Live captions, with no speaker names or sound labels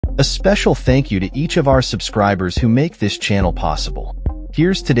A special thank you to each of our subscribers who make this channel possible.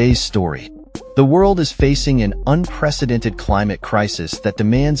 Here's today's story. The world is facing an unprecedented climate crisis that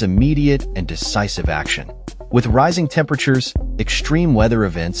demands immediate and decisive action. With rising temperatures, extreme weather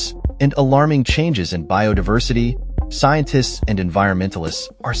events, and alarming changes in biodiversity, scientists and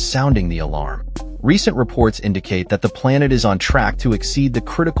environmentalists are sounding the alarm. Recent reports indicate that the planet is on track to exceed the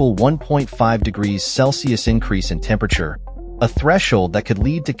critical 1.5 degrees Celsius increase in temperature, a threshold that could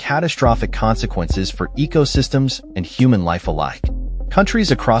lead to catastrophic consequences for ecosystems and human life alike. Countries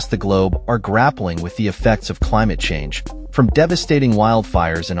across the globe are grappling with the effects of climate change, from devastating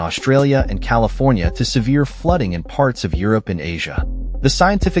wildfires in Australia and California to severe flooding in parts of Europe and Asia. The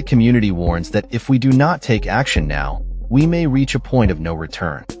scientific community warns that if we do not take action now, we may reach a point of no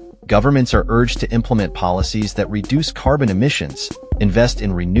return. Governments are urged to implement policies that reduce carbon emissions, invest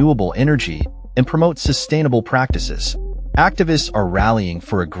in renewable energy, and promote sustainable practices. Activists are rallying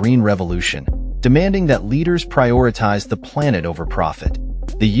for a green revolution, demanding that leaders prioritize the planet over profit.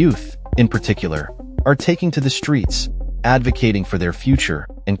 The youth, in particular, are taking to the streets, advocating for their future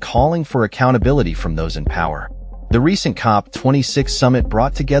and calling for accountability from those in power. The recent COP26 summit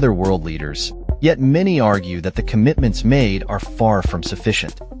brought together world leaders, yet many argue that the commitments made are far from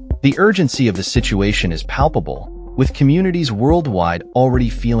sufficient. The urgency of the situation is palpable, with communities worldwide already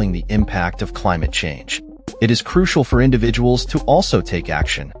feeling the impact of climate change. It is crucial for individuals to also take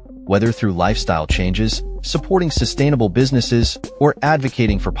action, whether through lifestyle changes, supporting sustainable businesses, or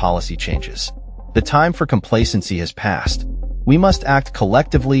advocating for policy changes. The time for complacency has passed. We must act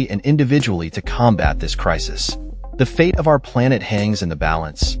collectively and individually to combat this crisis. The fate of our planet hangs in the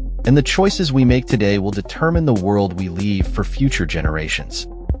balance, and the choices we make today will determine the world we leave for future generations.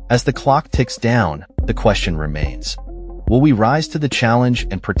 As the clock ticks down, the question remains: will we rise to the challenge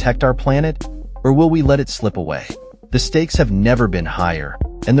and protect our planet, or will we let it slip away? The stakes have never been higher,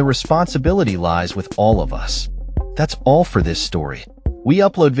 and the responsibility lies with all of us. That's all for this story. We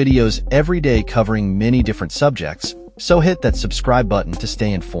upload videos every day covering many different subjects, so hit that subscribe button to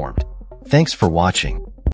stay informed. Thanks for watching.